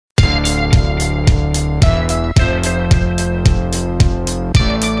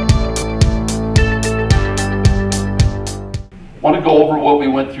want to go over what we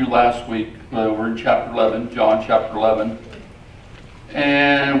went through last week. We're in chapter 11, John chapter 11.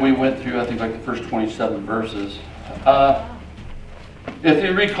 And we went through, I think, like the first 27 verses. If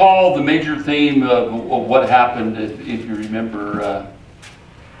you recall, the major theme of what happened, if you remember,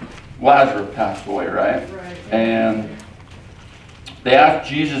 Lazarus passed away, right? And they asked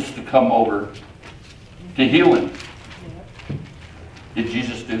Jesus to come over to heal him. Did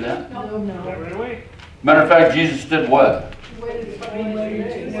Jesus do that? No. Right away. Matter of fact, Jesus did what? Waited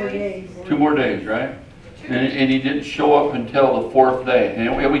 2 more days. 2 more days, right? And he didn't show up until the 4th day.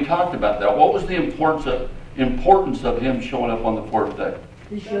 And we talked about that. What was the importance of him showing up on the 4th day?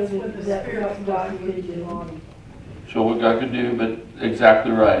 He showed that what God could do. Show what God could do, but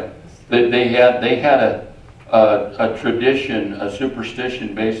exactly right. They had a tradition, a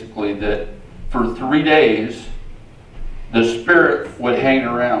superstition, basically, that for 3 days, the spirit would hang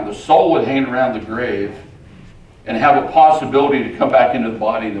around, the soul would hang around the grave and have a possibility to come back into the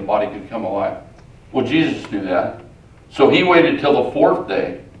body and the body could come alive. Well, Jesus knew that. So he waited till the 4th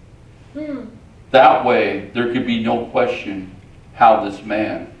day. That way, there could be no question how this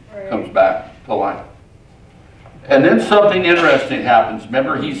man comes back to life. And then something interesting happens.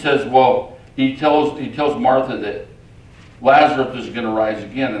 Remember, he says, well, he tells Martha that Lazarus is going to rise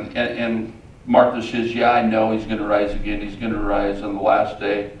again. And Martha says, yeah, I know he's going to rise again. He's going to rise on the last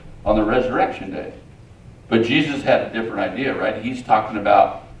day, on the resurrection day. But Jesus had a different idea, right? He's talking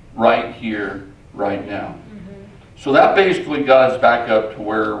about right here, right now. So that basically got us back up to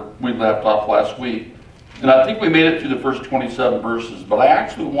where we left off last week. And I think we made it through the first 27 verses, but I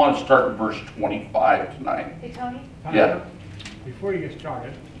actually want to start in verse 25 tonight. Hey, Tony? Yeah. Before you get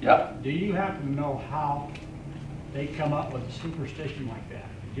started, Yeah. do you happen to know how they come up with a superstition like that?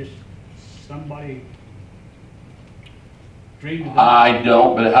 Just somebody dreamed of it? I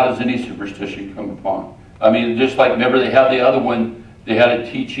don't, but how does any superstition come upon? I mean, just like, remember they had the other one, they had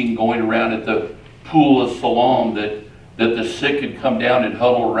a teaching going around at the pool of Siloam that the sick could come down and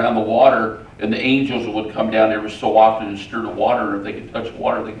huddle around the water, and the angels would come down every so often and stir the water, and if they could touch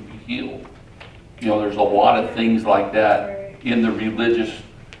water, they could be healed. You know, there's a lot of things like that in the religious,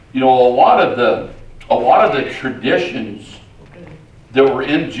 you know, a lot of the traditions that were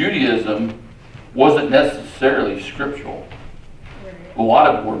in Judaism wasn't necessarily scriptural. A lot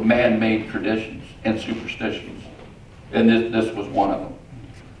of them were man-made traditions and superstitions, and this was one of them.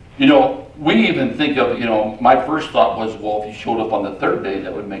 You know, we even think of, you know, my first thought was, well, if he showed up on the 3rd day,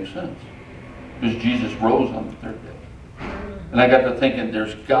 that would make sense, because Jesus rose on the 3rd day. And I got to thinking,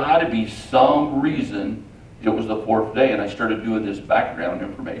 there's got to be some reason it was the 4th day, and I started doing this background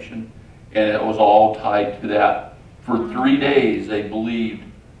information, and it was all tied to that. For 3 days, they believed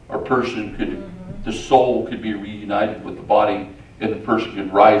a person could, the soul could be reunited with the body, and the person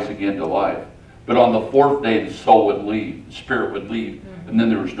could rise again to life. But on the 4th day, the soul would leave, the spirit would leave, and then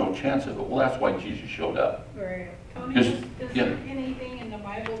there was no chance of it. Well, that's why Jesus showed up. Right. Tony, Because- is yeah. there anything in the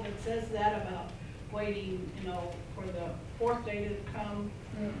Bible that says that about waiting, you know, for the 4th day to come?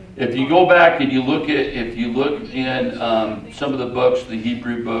 If you go back and you look at, if you look in some of the books, the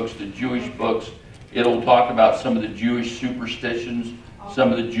Hebrew books, the Jewish books, it'll talk about some of the Jewish superstitions,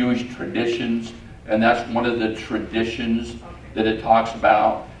 some of the Jewish traditions, and that's one of the traditions that it talks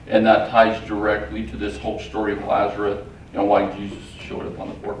about, and that ties directly to this whole story of Lazarus and why Jesus showed up on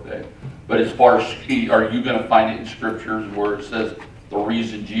the 4th day. But as far as, are you going to find it in scriptures where it says the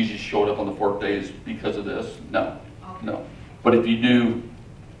reason Jesus showed up on the 4th day is because of this? No, no. But if you do,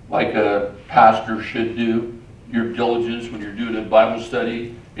 like a pastor should do, your diligence when you're doing a Bible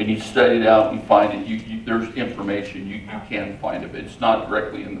study, and you study it out, you find it, there's information, you can find it, but it's not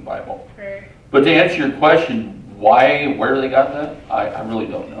directly in the Bible. Right. But to answer your question, where they got that, I really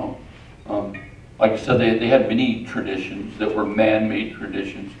don't know. Like I said, they had many traditions that were man-made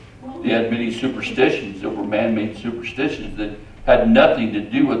traditions. They had many superstitions that were man-made superstitions that had nothing to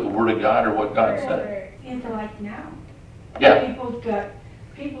do with the Word of God or what God said. And like now. Yeah.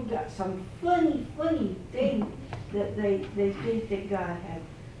 People got some funny things that they think that God had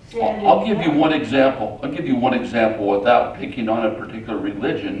said. I'll give you one example. I'll give you one example without picking on a particular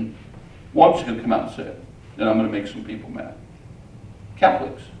religion. Well, I'm just going to come out and say it. Then I'm going to make some people mad.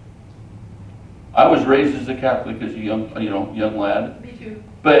 Catholics. I was raised as a Catholic as a young lad. Me too.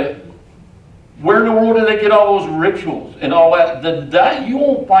 But where in the world did they get all those rituals and all that? That you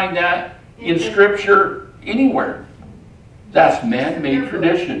won't find that in Scripture anywhere. That's man-made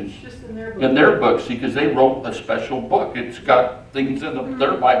traditions Just in their book. in their books, because they wrote a special book. It's got things in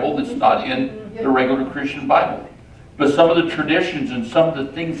their Bible that's not in the regular Christian Bible. But some of the traditions and some of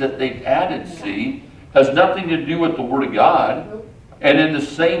the things that they've added, see, has nothing to do with the Word of God. And in the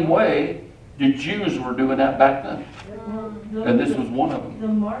same way, the Jews were doing that back then. And this was one of them. The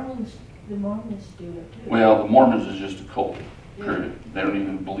Mormons do it too. Well, the Mormons is just a cult, period. They don't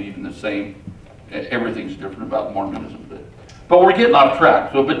even believe in the same, everything's different about Mormonism. But we're getting off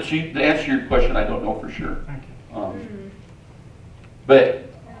track. So, but to answer your question, I don't know for sure. Thank you.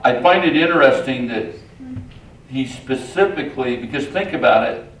 But I find it interesting that he specifically, because think about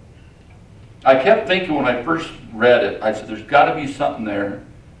it, I kept thinking when I first read it, I said, there's got to be something there.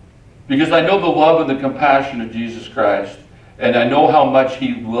 Because I know the love and the compassion of Jesus Christ, and I know how much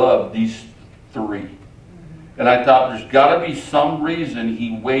he loved these three. And I thought there's got to be some reason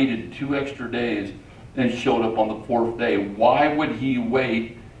he waited 2 extra days and showed up on the 4th day. Why would he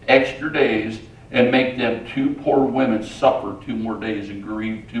wait extra days and make them 2 poor women suffer 2 more days and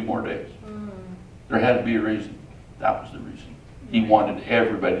grieve 2 more days? There had to be a reason. That was the reason. He wanted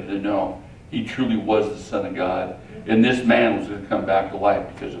everybody to know he truly was the Son of God. And this man was going to come back to life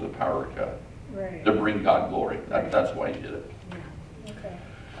because of the power of God. Right. To bring God glory. That's why he did it. Okay.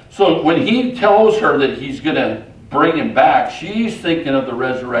 So when he tells her that he's going to bring him back, she's thinking of the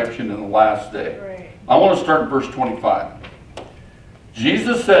resurrection in the last day. Right. I want to start in verse 25.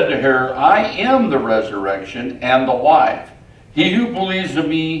 Jesus said to her, I am the resurrection and the life. He who believes in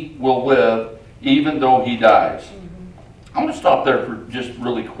me will live even though he dies. I'm going to stop there for just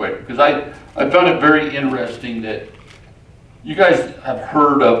really quick because I found it very interesting that you guys have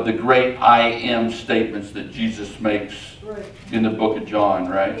heard of the great I am statements that Jesus makes in the book of John,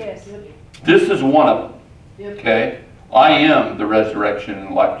 right? Yes. This is one of them, okay? I am the resurrection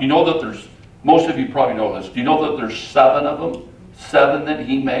and life. Do you know that there's, most of you probably know this, do you know that there's 7 of them? 7 that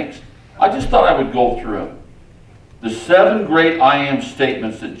he makes? I just thought I would go through them. The 7 great I am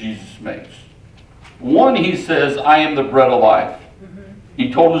statements that Jesus makes. One, he says, I am the bread of life.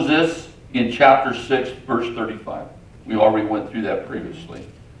 He told us this in chapter 6, verse 35. We already went through that previously.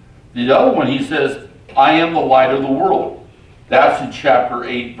 The other one, he says, I am the light of the world. That's in chapter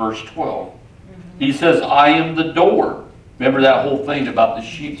 8, verse 12. He says, I am the door. Remember that whole thing about the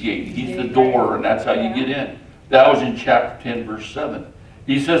sheep gate? He's the door, and that's how you get in. That was in chapter 10, verse 7.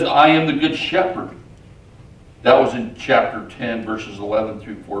 He says, I am the good shepherd. That was in chapter 10, verses 11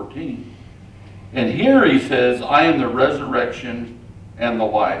 through 14. And here he says, I am the resurrection and the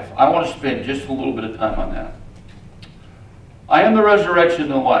life. I want to spend just a little bit of time on that. I am the resurrection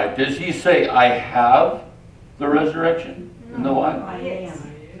and the life. Does he say, I have the resurrection and the life? I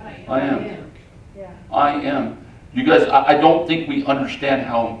am. I am. Yeah. I am. You guys, I don't think we understand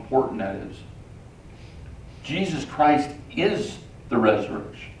how important that is. Jesus Christ is the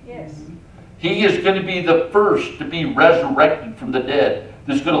resurrection. Yes. He is going to be the first to be resurrected from the dead.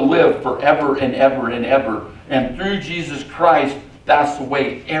 That's going to live forever and ever and ever. And through Jesus Christ, that's the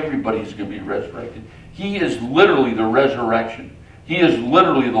way everybody's going to be resurrected. He is literally the resurrection. He is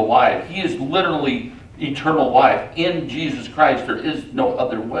literally the life. He is literally eternal life. In Jesus Christ, there is no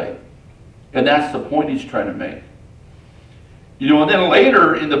other way. And that's the point he's trying to make. You know, and then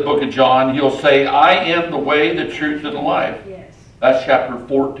later in the book of John, he'll say, I am the way, the truth, and the life. Yes. That's chapter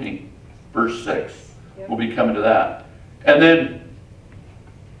 14, verse 6. Yep. We'll be coming to that. And then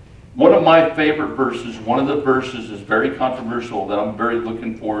one of my favorite verses, one of the verses is very controversial that I'm very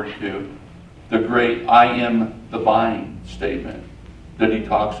looking forward to. The great I am the vine statement that he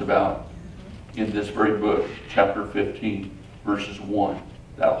talks about in this very book, chapter 15, verses 1.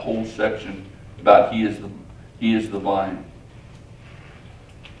 That whole section about he is the vine.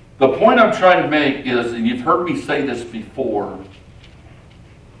 The point I'm trying to make is, and you've heard me say this before,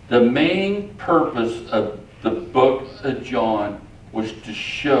 the main purpose of the book of John was to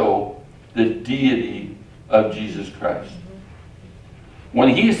show the deity of Jesus Christ. When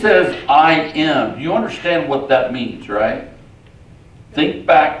he says, I am, do you understand what that means, right? Think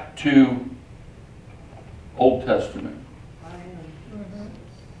back to Old Testament.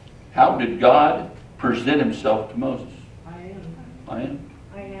 How did God present himself to Moses? I am.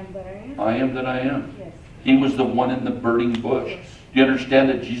 I am that I am. I am that I am. Yes. He was the one in the burning bush. Do you understand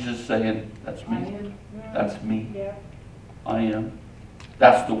that Jesus is saying, that's me? I am. That's me. Yeah. I am.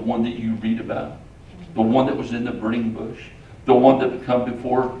 That's the one that you read about. The one that was in the burning bush. The one that would come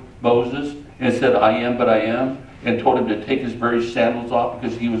before Moses and said, I am, but I am, and told him to take his very sandals off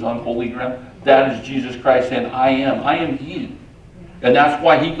because he was on holy ground. That is Jesus Christ saying, I am he. And that's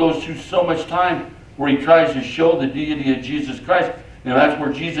why he goes through so much time where he tries to show the deity of Jesus Christ. And that's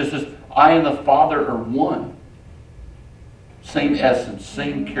where Jesus says, I and the Father are one. Same essence,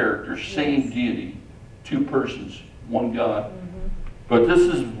 same character, same deity. 2 persons, 1 God. But this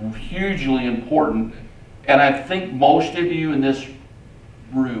is hugely important. And I think most of you in this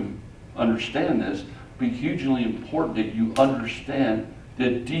room understand this. But hugely important that you understand the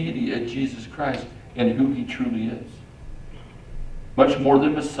deity of Jesus Christ and who he truly is. much more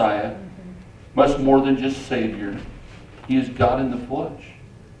than Messiah, much more than just Savior. He is God in the flesh.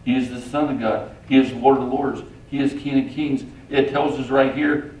 He is the Son of God. He is Lord of Lords. He is King of Kings. It tells us right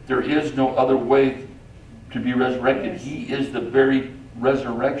here, there is no other way to be resurrected. Yes. He is the very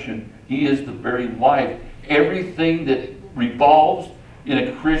resurrection. He is the very life. Everything that revolves in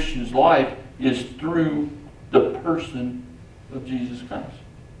a Christian's life is through the person of Jesus Christ.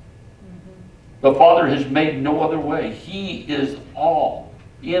 The Father has made no other way. He is all,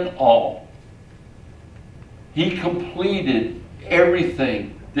 in all. He completed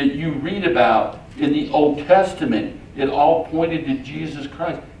everything that you read about in the Old Testament. It all pointed to Jesus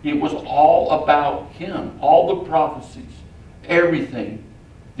Christ. It was all about Him. All the prophecies, everything.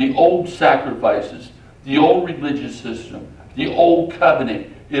 The old sacrifices, the old religious system, the old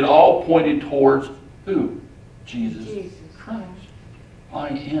covenant. It all pointed towards who? Jesus Christ. I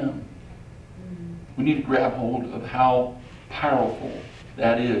am. We need to grab hold of how powerful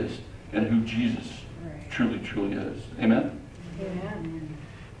that is and who Jesus truly, truly is. Amen? Amen.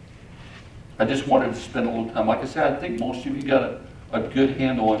 I just wanted to spend a little time. Like I said, I think most of you got a good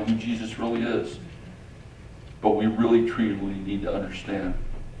handle on who Jesus really is. But we really, truly need to understand.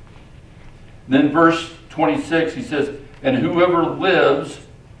 Then verse 26, he says, and whoever lives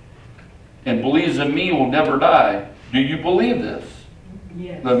and believes in me will never die. Do you believe this?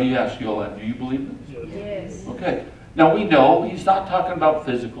 Yes. Let me ask you all that. Do you believe this? Yes. Okay. Now we know he's not talking about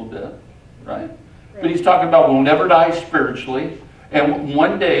physical death, right? But he's talking about we'll never die spiritually. And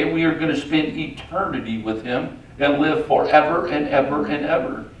one day we are going to spend eternity with him and live forever and ever and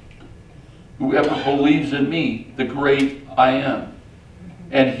ever. Whoever believes in me, the great I am.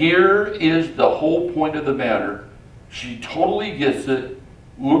 And here is the whole point of the matter. She totally gets it.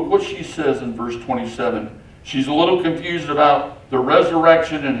 Look what she says in verse 27. She's a little confused about the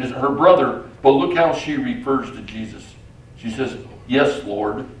resurrection and her brother, but look how she refers to Jesus. She says, yes,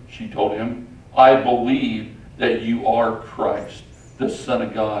 Lord, she told him, I believe that you are Christ, the Son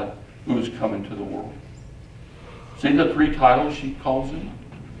of God, who has come into the world. See the three titles she calls him?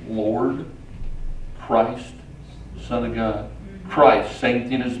 Lord, Christ, Son of God. Christ, same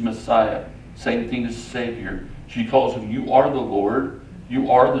thing as Messiah, same thing as Savior. She calls him, you are the Lord, you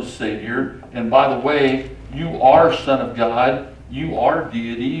are the Savior, and by the way, you are Son of God, you are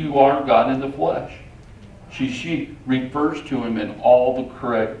deity, you are God in the flesh. She refers to him in all the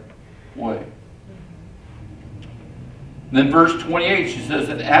correct way. And then verse 28, she says,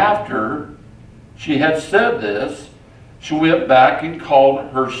 and after she had said this, she went back and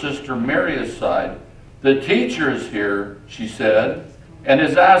called her sister Mary aside. The teacher is here, she said, and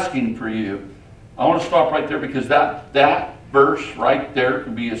is asking for you. I want to stop right there because that verse right there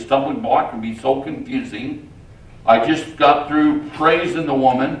can be a stumbling block, can be so confusing. I just got through praising the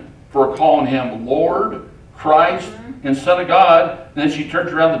woman for calling him Lord, Christ, and Son of God. And then she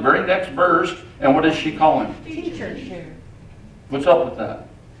turns around the very next verse, and what does she call him? Teacher. What's up with that?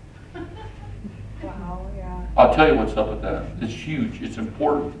 Wow, yeah. I'll tell you what's up with that. It's huge. It's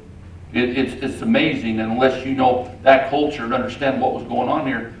important. It's amazing, and unless you know that culture and understand what was going on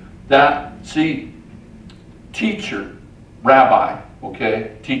here, teacher, rabbi,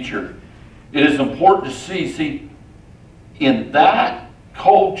 okay, teacher. It is important to see, in that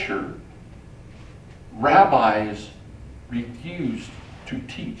culture, rabbis refused to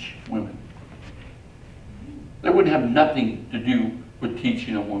teach women. They wouldn't have nothing to do with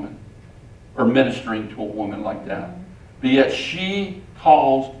teaching a woman or ministering to a woman like that. But yet she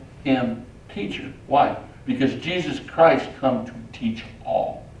calls him teacher. Why? Because Jesus Christ come to teach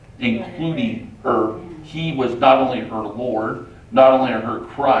all, including her. He was not only her Lord, not only her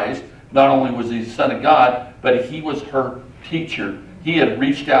Christ, not only was he the Son of God, but he was her teacher. He had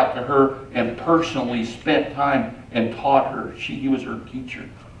reached out to her and personally spent time and taught her. He was her teacher.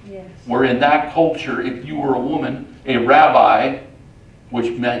 Yes. Where in that culture, if you were a woman, a rabbi,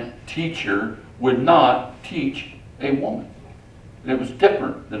 which meant teacher, would not teach a woman. It was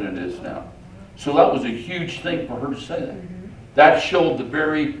different than it is now. So that was a huge thing for her to say that. That showed the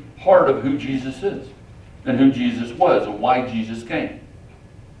very heart of who Jesus is and who Jesus was and why Jesus came.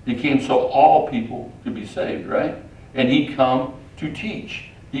 He came so all people could be saved, right? And he come to teach.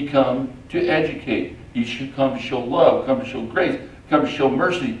 He come to educate. He should come to show love, come to show grace, come to show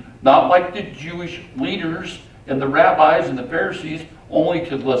mercy. Not like the Jewish leaders and the rabbis and the Pharisees, only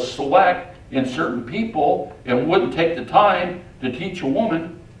to select in certain people and wouldn't take the time to teach a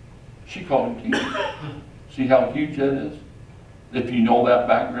woman. She called him teacher. See how huge that is? If you know that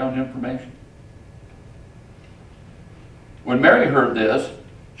background information. When Mary heard this,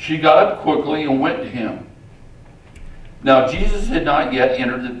 she got up quickly and went to him. Now Jesus had not yet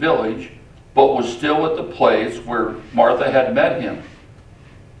entered the village, but was still at the place where Martha had met him.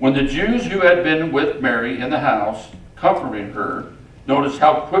 When the Jews who had been with Mary in the house, comforting her, noticed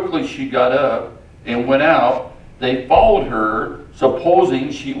how quickly she got up and went out, they followed her,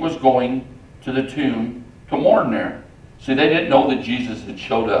 supposing she was going to the tomb to mourn there. See, they didn't know that Jesus had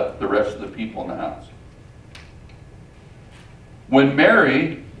showed up, the rest of the people in the house. When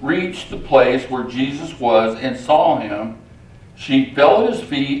Mary reached the place where Jesus was and saw him, she fell at his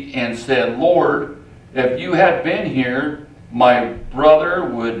feet and said, "Lord, if you had been here, my brother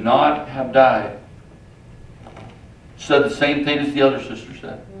would not have died." Said the same thing as the other sister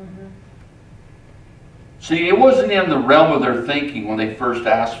said. See, it wasn't in the realm of their thinking when they first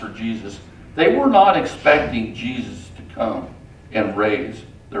asked for Jesus. They were not expecting Jesus to come and raise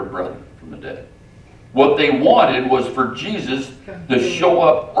their brother from the dead. What they wanted was for Jesus to show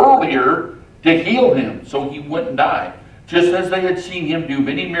up earlier to heal him so he wouldn't die. Just as they had seen him do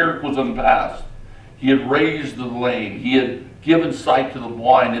many miracles in the past. He had raised the lame. He had given sight to the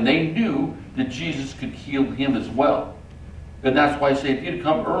blind. And they knew that Jesus could heal him as well. And that's why I say if he'd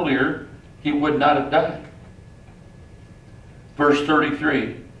come earlier, he would not have died. Verse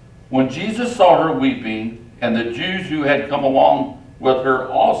 33. When Jesus saw her weeping, and the Jews who had come along with her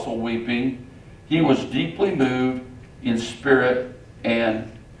also weeping, he was deeply moved in spirit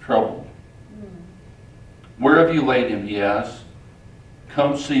and troubled. "Where have you laid him?" he asked.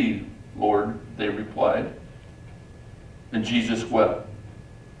 "Come see, Lord," they replied. And Jesus wept.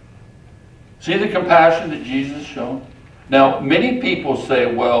 See the compassion that Jesus showed? Now, many people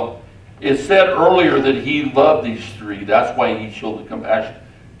say, well, it said earlier that he loved these three. That's why he showed the compassion.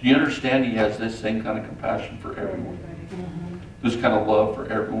 Do you understand he has this same kind of compassion for everyone? This kind of love for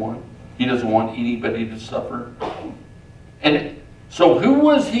everyone. He doesn't want anybody to suffer. And so who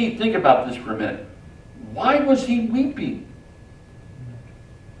was he? Think about this for a minute. Why was he weeping?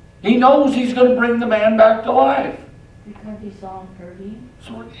 He knows he's going to bring the man back to life. Because he saw him hurting.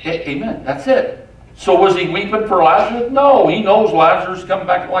 So, amen. That's it. So was he weeping for Lazarus? No. He knows Lazarus is coming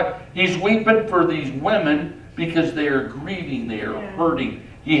back to life. He's weeping for these women because they are grieving. They are hurting.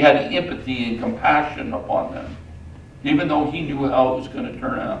 He had empathy and compassion upon them. Even though he knew how it was going to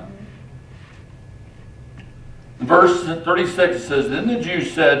turn out. Verse 36 says, "Then the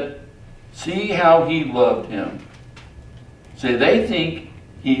Jews said, 'See how he loved him.'" See, they think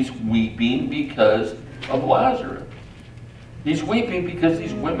he's weeping because of Lazarus. He's weeping because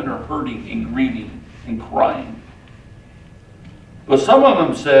these women are hurting and grieving and crying. But some of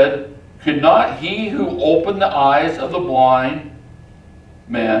them said, "Could not he who opened the eyes of the blind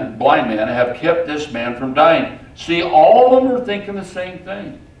man, have kept this man from dying?" See, all of them are thinking the same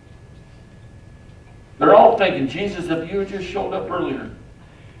thing. They're all thinking, Jesus, if you had just showed up earlier,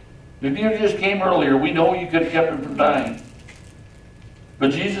 if you just came earlier, we know you could have kept him from dying.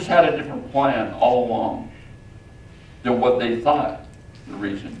 But Jesus had a different plan all along than what they thought the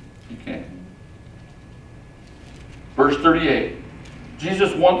reason he came. Verse 38.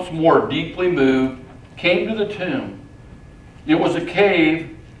 Jesus, once more deeply moved, came to the tomb. It was a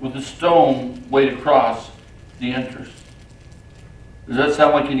cave with a stone laid across the entrance. Does that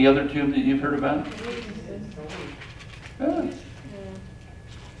sound like any other tomb that you've heard about? Yeah.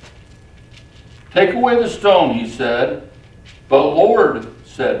 "Take away the stone," he said. "But Lord,"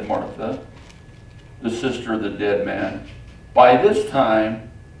 said Martha, the sister of the dead man, "by this time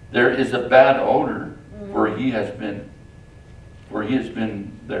there is a bad odor, for he has been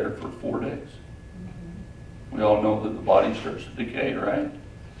there for 4 days." We all know that the body starts to decay, right?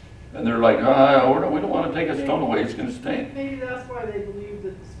 And they're like, we don't want to take a stone away, it's going to stink. Maybe that's why they believe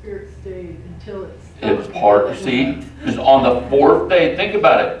that the spirit stayed until It's part, see, because on the 4th day, think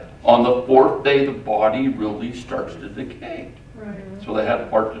about it, on the 4th day the body really starts to decay. Right. So they had a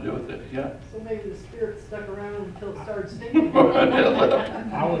part to do with it, yeah. So maybe the spirit stuck around until it started stinking.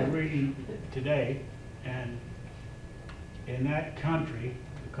 I was reading today, and in that country,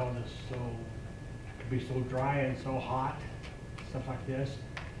 because it's so, it can be so dry and so hot, stuff like this,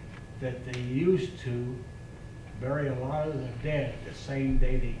 that they used to bury a lot of the dead the same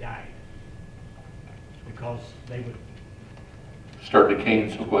day they died, because they would Start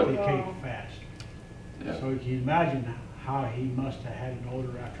decaying so quick. decay fast. Yeah. So you can imagine how he must have had an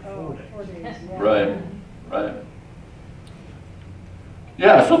odor after 4 days. 4 days. Right, right.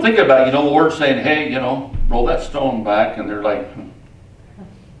 Yeah, so think about it, the Lord saying, hey, roll that stone back, and they're like,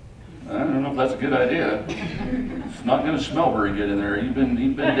 I don't know if that's a good idea. It's not going to smell very good in there. You've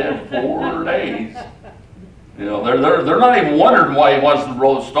been dead 4 days. They're not even wondering why he wants to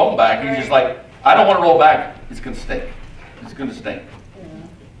roll the stone back. He's just like, I don't want to roll back. It's going to stink. It's going to stink. Yeah.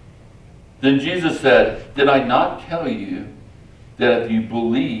 Then Jesus said, did I not tell you that if you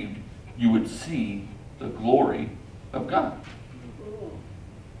believed, you would see the glory of God?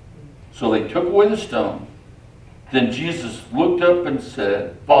 So they took away the stone. Then Jesus looked up and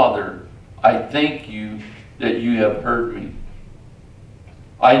said, Father, I thank you that you have heard me.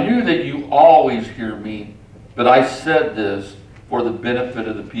 I knew that you always hear me, but I said this for the benefit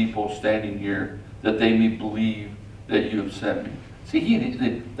of the people standing here, that they may believe that you have sent me.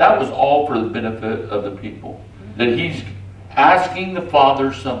 See, that was all for the benefit of the people. That he's asking the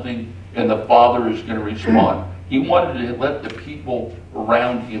Father something, and the Father is going to respond. He wanted to let the people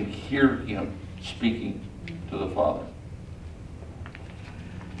around him hear him speaking to the Father.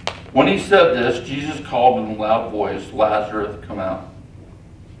 When he said this, Jesus called in a loud voice, Lazarus, come out.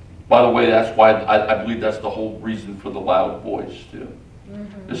 By the way, that's why I believe that's the whole reason for the loud voice, too.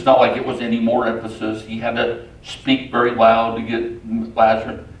 Mm-hmm. It's not like it was any more emphasis. He had to speak very loud to get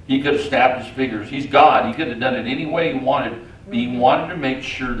Lazarus. He could have snapped his fingers. He's God. He could have done it any way he wanted. But he wanted to make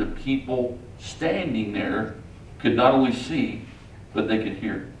sure the people standing there could not only see, but they could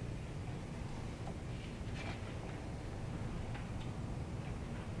hear.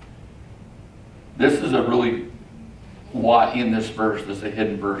 This is a really lot in this verse. This is a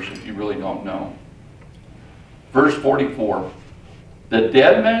hidden verse if you really don't know. Verse 44. The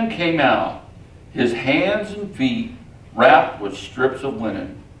dead man came out, his hands and feet wrapped with strips of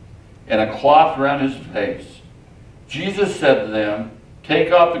linen, and a cloth around his face. Jesus said to them,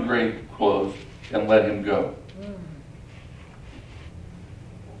 take off the grave clothes and let him go.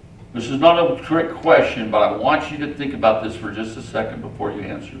 This is not a trick question, but I want you to think about this for just a second before you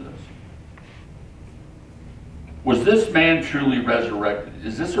answer this. Was this man truly resurrected?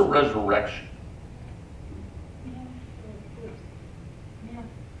 Is this a resurrection?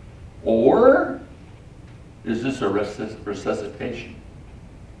 Or is this a resuscitation?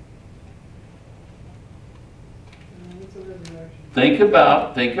 Think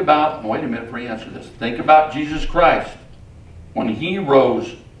about, wait a minute before you answer this. Think about Jesus Christ when he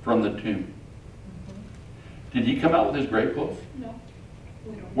rose from the tomb. Did he come out with his grave clothes? No.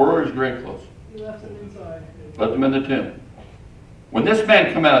 Where were his grave clothes? He left them inside. Left them in the tomb. When this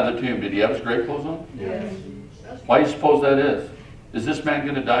man come out of the tomb, did he have his grave clothes on? Yes. Why do you suppose that is? Is this man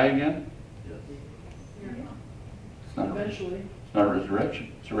going to die again? It's not, Eventually. it's not a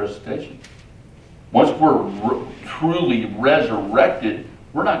resurrection. It's a resuscitation. Once we're truly resurrected,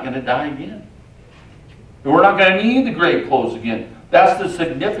 we're not going to die again. And we're not going to need the grave clothes again. That's the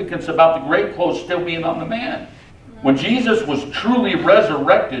significance about the grave clothes still being on the man. When Jesus was truly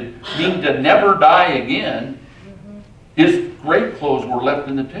resurrected, meaning to never die again, his grave clothes were left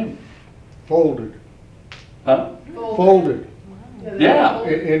in the tomb. Folded. Huh? Folded. Yeah.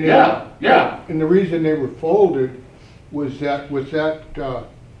 Yeah. And the reason they were folded was that with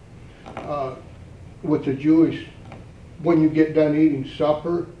the Jewish, when you get done eating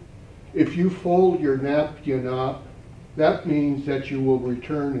supper, if you fold your napkin up, that means that you will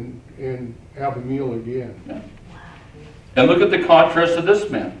return and have a meal again. Yeah. And look at the contrast of this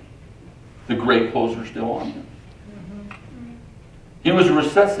man. The grave clothes are still on him. He was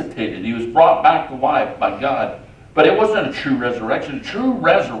resuscitated. He was brought back to life by God. But it wasn't a true resurrection. A true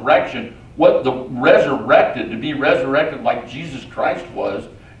resurrection, what the resurrected, to be resurrected like Jesus Christ was,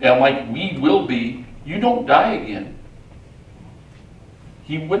 and like we will be, you don't die again.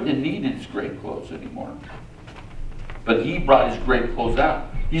 He wouldn't have needed his grave clothes anymore. But he brought his grave clothes out.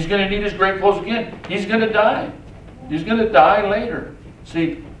 He's going to need his grave clothes again. He's going to die. He's going to die later.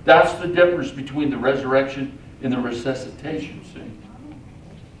 See, that's the difference between the resurrection and the resuscitation, see.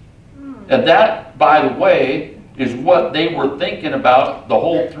 And that, by the way, is what they were thinking about the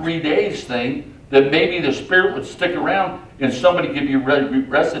whole 3 days thing, that maybe the Spirit would stick around and somebody could be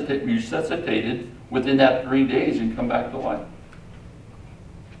resuscitated within that 3 days and come back to life.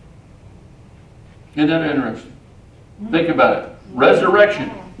 Isn't that interesting? Think about it. Resurrection.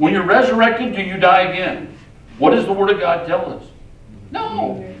 When you're resurrected, do you die again? What does the Word of God tell us?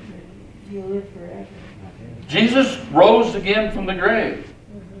 No. You live forever. Jesus rose again from the grave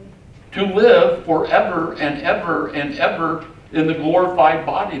to live forever and ever and ever in the glorified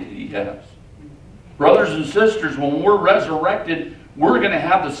body that he has. Brothers and sisters, when we're resurrected, we're going to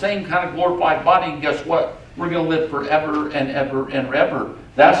have the same kind of glorified body, and guess what? We're going to live forever and ever and ever.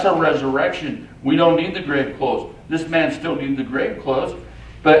 That's a resurrection. We don't need the grave clothes. This man still needs the grave clothes,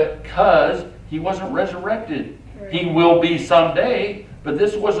 but because he wasn't resurrected. Right. He will be someday, but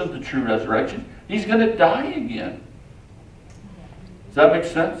this wasn't the true resurrection. He's going to die again. Does that make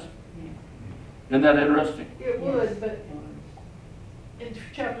sense? Isn't that interesting? It would, but in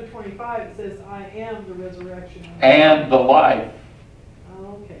chapter 25 it says, I am the resurrection. And the life.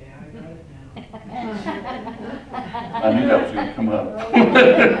 Okay, I got it now. I knew that was going to come up.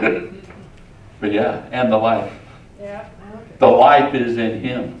 But yeah, and the life. Yeah, okay. The life is in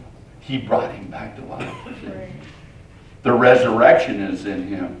him. He brought him back to life. Right. The resurrection is in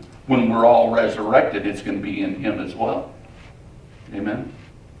him. When we're all resurrected, it's going to be in him as well. Amen.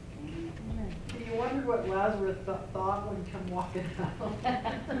 Do you wonder what Lazarus thought when he come walking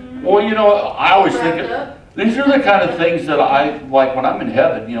out? Well, you know, I always think Wrapped up? these are the kind of things that I like when I'm in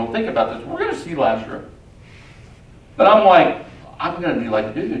heaven. You know, think about this. We're going to see Lazarus. But I'm like, I'm going to be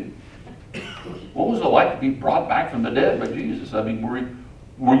like, dude, what was it like to be brought back from the dead by Jesus? I mean,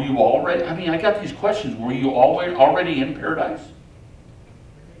 were you already, I mean, I got these questions. Were you already in paradise?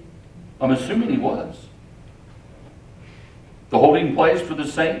 I'm assuming he was. The holding place for the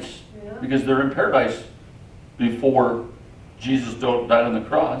saints, Yeah. because they're in paradise before Jesus died on the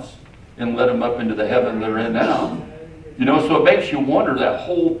cross and led them up into the heaven they're in now. You know, so it makes you wonder that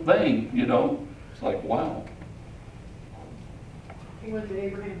whole thing, you know. It's like, wow. He went to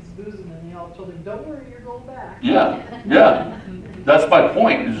Abraham's bosom and they all told him, don't worry, you're going back. Yeah, yeah. That's my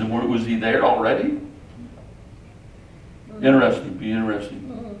point. Was he there already? Interesting, be interesting.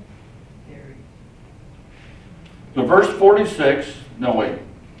 So verse 46, no wait,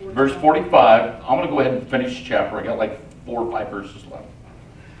 verse 45, I'm going to go ahead and finish the chapter. I got like 4 or 5 verses left.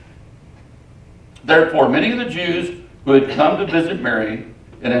 Therefore, many of the Jews who had come to visit Mary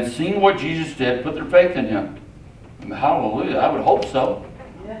and had seen what Jesus did put their faith in him. And hallelujah, I would hope so.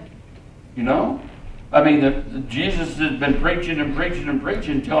 Yeah. You know? I mean, Jesus has been preaching and preaching and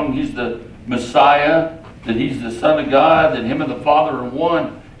preaching, telling he's the Messiah, that he's the Son of God, that him and the Father are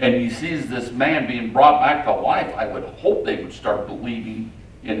one. And he sees this man being brought back to life. I would hope they would start believing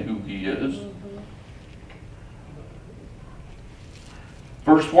in who he is.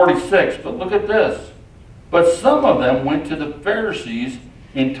 Verse 46, but look at this. But some of them went to the Pharisees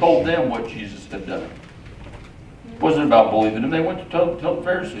and told them what Jesus had done. It wasn't about believing him. They went to tell the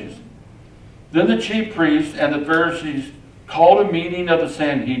Pharisees. Then the chief priests and the Pharisees called a meeting of the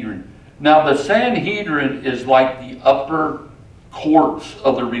Sanhedrin. Now the Sanhedrin is like the upper courts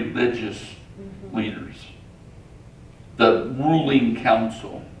of the religious leaders, the ruling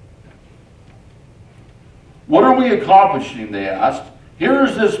council. What are we accomplishing, they asked. Here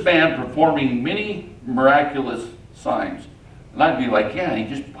is this man performing many miraculous signs. And I'd be like, yeah, he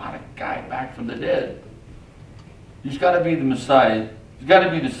just brought a guy back from the dead. He's got to be the Messiah. He's got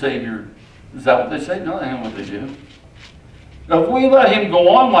to be the Savior. Is that what they say? No, that ain't what they do. Now, if we let him go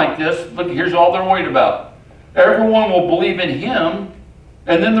on like this, look, here's all they're worried about. Everyone will believe in him,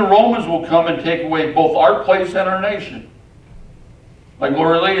 and then the Romans will come and take away both our place and our nation. Like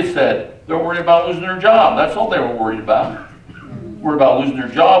Laura Lee said, they're worried about losing their job. That's all they were worried about. Worried about losing their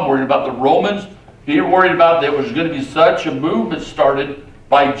job, worried about the Romans. He was worried about there was going to be such a movement started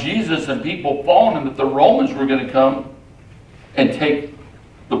by Jesus and people following him that the Romans were going to come and take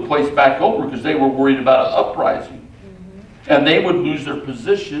the place back over because they were worried about an uprising. And they would lose their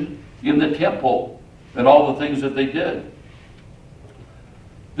position in the temple and all the things that they did.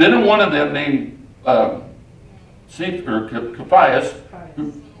 Then one of them named Caiaphas,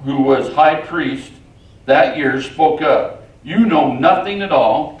 who was high priest that year, spoke up. You know nothing at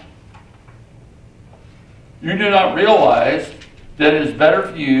all. You do not realize that it is better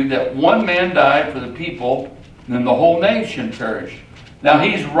for you that one man die for the people than the whole nation perish. Now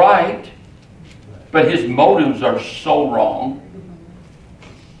he's right, but his motives are so wrong.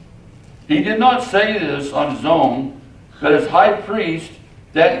 He did not say this on his own, but as high priest,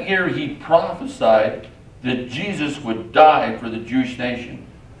 that year he prophesied that Jesus would die for the Jewish nation.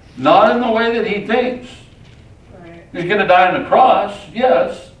 Not in the way that he thinks. Right. He's going to die on the cross,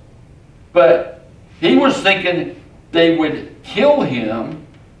 yes. But he was thinking they would kill him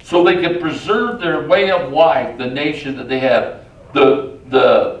so they could preserve their way of life, the nation that they have.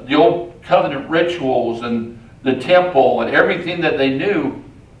 The old covenant rituals and the temple and everything that they knew.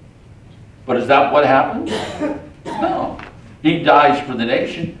 But is that what happens? No. He dies for the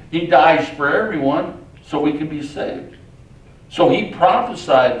nation. He dies for everyone so we can be saved. So he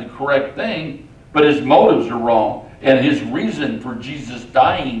prophesied the correct thing, but his motives are wrong. And his reason for Jesus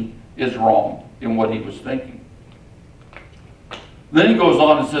dying is wrong in what he was thinking. Then he goes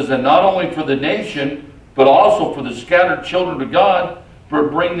on and says, and not only for the nation, but also for the scattered children of God, for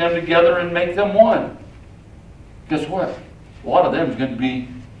bring them together and make them one. Guess what? A lot of them is going to be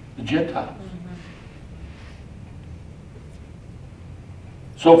the Gentiles.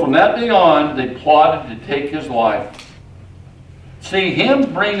 So from that day on, they plotted to take his life. See,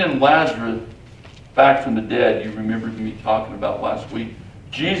 him bringing Lazarus back from the dead, you remember me talking about last week,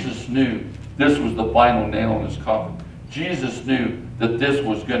 Jesus knew this was the final nail in his coffin. Jesus knew that this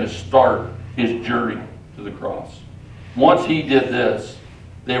was going to start his journey to the cross. Once he did this,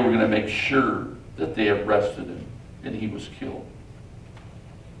 they were going to make sure that they arrested him and he was killed.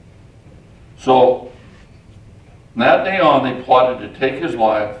 So, from that day on, they plotted to take his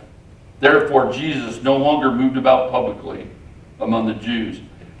life. Therefore, Jesus no longer moved about publicly among the Jews.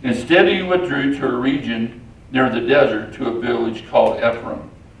 Instead, he withdrew to a region near the desert to a village called Ephraim,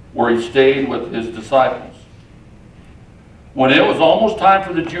 where he stayed with his disciples. When it was almost time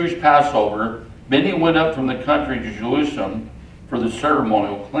for the Jewish Passover, many went up from the country to Jerusalem for the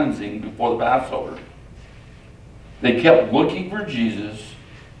ceremonial cleansing before the Passover. They kept looking for Jesus,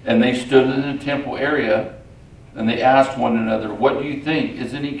 and they stood in the temple area, and they asked one another, "What do you think?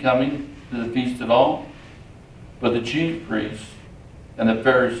 Isn't he coming to the feast at all?" But the chief priests and the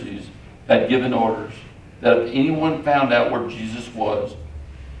Pharisees had given orders that if anyone found out where Jesus was,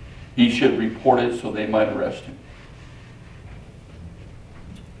 he should report it so they might arrest him.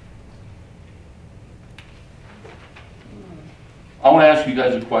 I want to ask you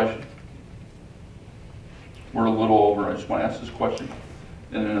guys a question. We're a little over. I just want to ask this question.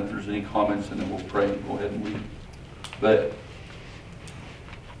 And then if there's any comments, and then we'll pray and go ahead and leave. But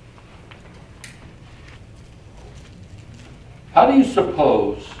how do you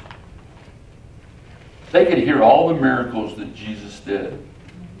suppose they could hear all the miracles that Jesus did,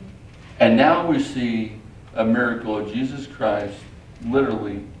 and now we see a miracle of Jesus Christ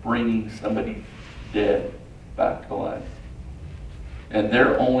literally bringing somebody dead back to life? And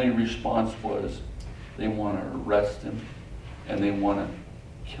their only response was they want to arrest him and they want to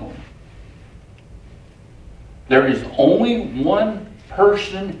kill him. There is only one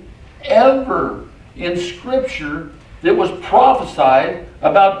person ever in Scripture that was prophesied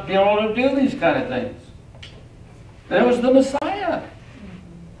about being able to do these kind of things. And it was the Messiah.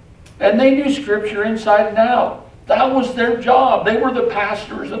 And they knew Scripture inside and out. That was their job. They were the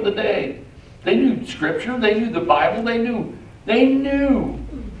pastors of the day. They knew Scripture. They knew the Bible. They knew.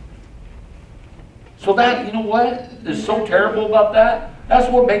 So that, you know what is so terrible about that?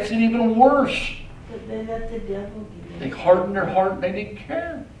 That's what makes it even worse. But they let the devil get They in. hardened their heart and they didn't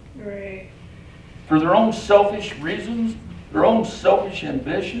care. Right. For their own selfish reasons, their own selfish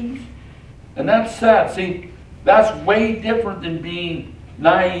ambitions. And that's sad. See, that's way different than being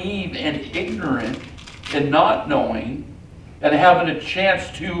naive and ignorant and not knowing and having a chance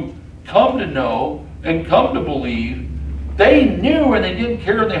to come to know and come to believe. They knew and they didn't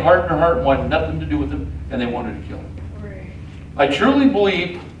care, and they hardened their heart and wanted nothing to do with him, and they wanted to kill him. Right. I truly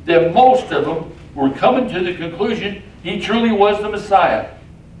believe that most of them were coming to the conclusion he truly was the Messiah.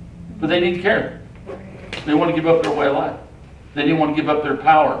 But they didn't care. They didn't want to give up their way of life. They didn't want to give up their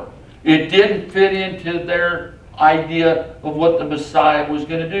power. It didn't fit into their idea of what the Messiah was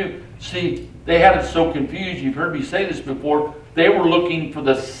going to do. See, they had it so confused. You've heard me say this before. They were looking for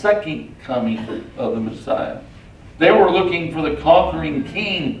the second coming of the Messiah. They were looking for the conquering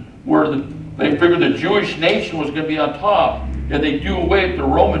king, where they figured the Jewish nation was going to be on top, and they'd do away with the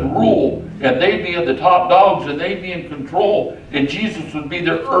Roman rule, and they'd be the top dogs, and they'd be in control, and Jesus would be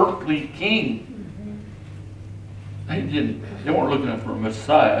their earthly king. They weren't looking for a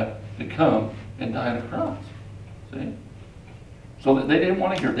Messiah to come and die on a cross. See? So they didn't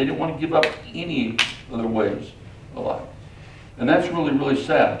want to hear. They didn't want to give up any of their ways of life. And that's really, really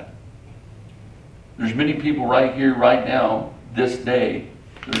sad. There's many people right here, right now, this day,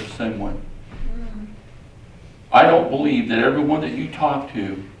 that are the same way. I don't believe that everyone that you talk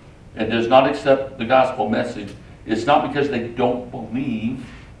to and does not accept the gospel message, it's not because they don't believe.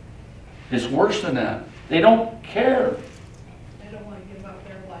 It's worse than that. They don't care. They don't want to give up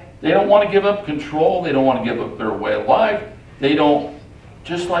their life. They don't want to give up control. They don't want to give up their way of life. They don't,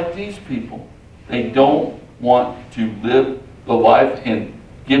 just like these people, they don't want to live the life and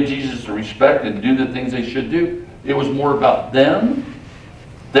give Jesus the respect and do the things they should do. It was more about them,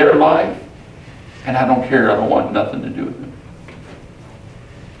 their life, and I don't care. I don't want nothing to do with them.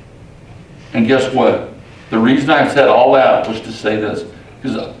 And guess what? The reason I said all that was to say this,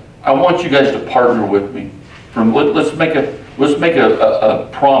 because I want you guys to partner with me. Let's make a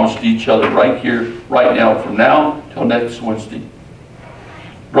promise to each other right here, right now, from now till next Wednesday.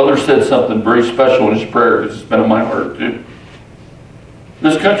 Brother said something very special in his prayer, because it's been on my heart too.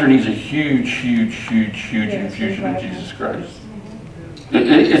 This country needs a huge, huge, huge, huge infusion of Jesus Christ.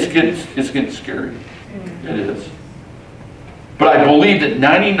 It's getting scary. It is. But I believe that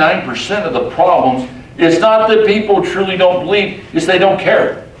 99% of the problems, it's not that people truly don't believe, it's they don't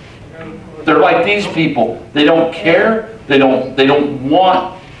care. They're like these people. They don't care. They don't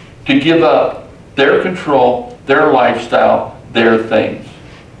want to give up their control, their lifestyle, their things.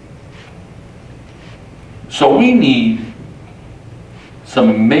 So we need some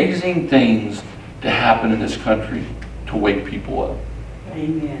amazing things to happen in this country to wake people up.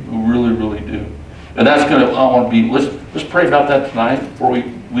 Amen. We really, really do. And that's going to, let's pray about that tonight before we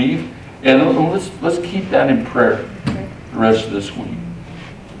leave. And let's keep that in prayer the rest of this week.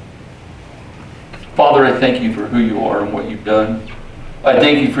 Father, I thank you for who you are and what you've done. I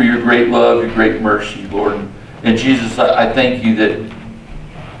thank you for your great love, your great mercy, Lord. And Jesus, I thank you that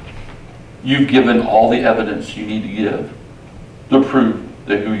you've given all the evidence you need to give to prove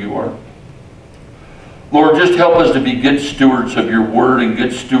that who you are. Lord, just help us to be good stewards of your word and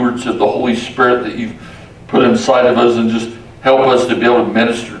good stewards of the Holy Spirit that you've put inside of us, and just help us to be able to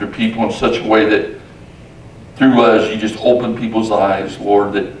minister to people in such a way that through us you just open people's eyes,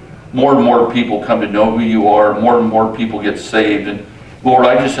 Lord, that more and more people come to know who you are, more and more people get saved. And Lord,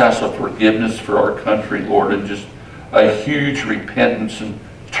 I just ask for forgiveness for our country, Lord, and just a huge repentance and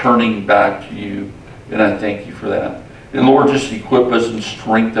turning back to you. And I thank you for that. And Lord, just equip us and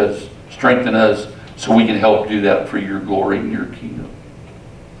strengthen us so we can help do that for your glory and your kingdom.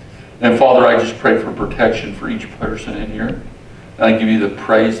 And Father, I just pray for protection for each person in here. And I give you the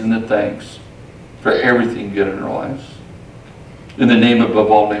praise and the thanks for everything good in our lives. In the name above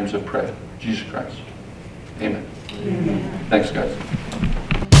all names I pray, Jesus Christ. Amen. Amen. Thanks, guys.